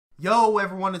Yo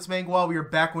everyone, it's Manguel. We are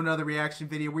back with another reaction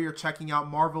video. We are checking out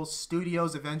Marvel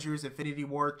Studios Avengers Infinity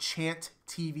War Chant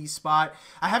TV spot.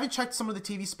 I haven't checked some of the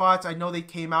TV spots. I know they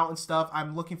came out and stuff.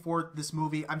 I'm looking forward to this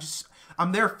movie.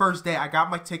 I'm there first day. I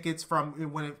got my tickets from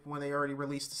when they already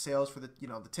released the sales for the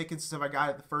the tickets and stuff. I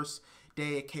got it the first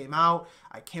day it came out.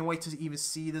 I can't wait to even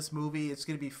see this movie. It's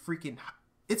gonna be freaking.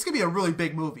 It's going to be a really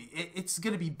big movie. It's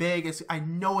going to be big. I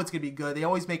know it's going to be good. They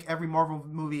always make every Marvel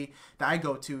movie that I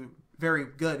go to very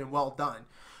good and well done.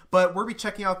 But we'll be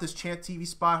checking out this Chant TV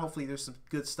spot. Hopefully there's some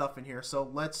good stuff in here. So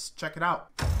let's check it out.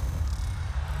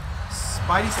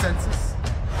 Spidey senses.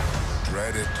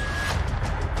 Dread it.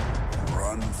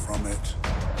 Run from it.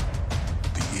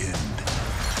 The end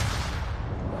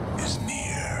is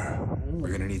near. We're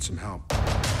going to need some help.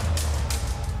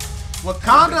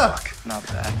 Wakanda! Not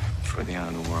bad for the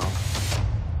end of the world.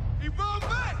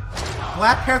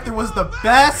 Black Panther was the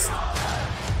best!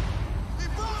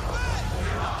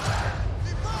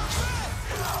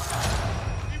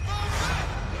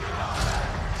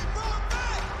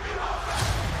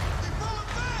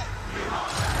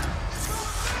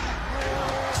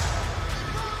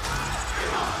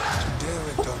 Today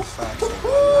we don't fight for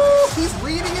one life. He's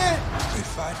leading it! We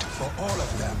fight for all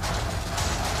of them.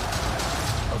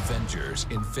 Avengers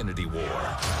Infinity War.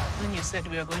 When you said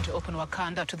we were going to open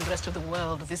Wakanda to the rest of the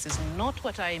world, this is not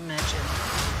what I imagined.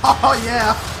 Oh,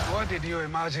 yeah. What did you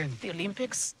imagine? The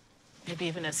Olympics? Maybe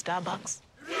even a Starbucks?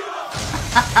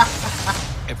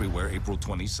 Everywhere April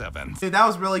 27th. Dude, that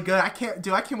was really good. I can't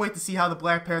wait to see how the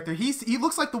Black Panther. He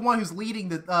looks like the one who's leading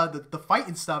the fight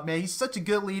and stuff, man. He's such a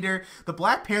good leader. The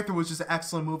Black Panther was just an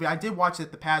excellent movie. I did watch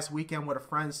it the past weekend with a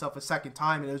friend and stuff a second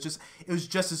time, and it was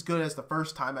just as good as the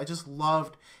first time. I just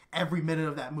loved every minute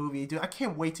of that movie, dude. I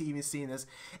can't wait to even see this.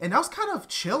 And that was kind of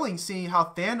chilling seeing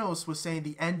how Thanos was saying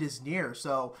the end is near.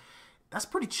 So that's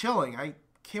pretty chilling. I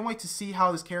can't wait to see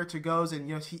how this character goes, and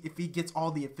if he gets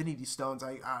all the Infinity Stones.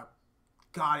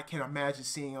 God, I can't imagine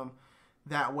seeing him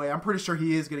that way. I'm pretty sure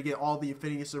he is going to get all the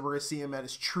Infinity, so we're going to see him at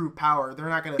his true power. They're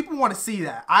not going to... People want to see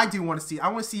that. I do want to see it. I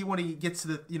want to see when he gets to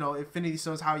the, Infinity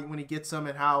Stones, when he gets them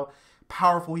and how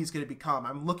powerful he's going to become.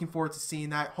 I'm looking forward to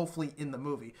seeing that, hopefully in the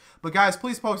movie. But guys,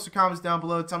 please post your comments down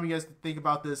below. Tell me you guys think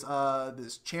about this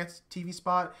this Chant TV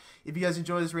spot. If you guys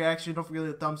enjoy this reaction, don't forget to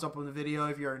hit a thumbs up on the video.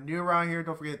 If you're new around here,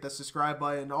 don't forget to hit the subscribe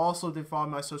button. And also, follow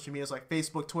my social medias like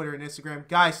Facebook, Twitter, and Instagram.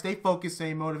 Guys, stay focused,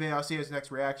 stay motivated. I'll see you guys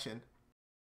next reaction.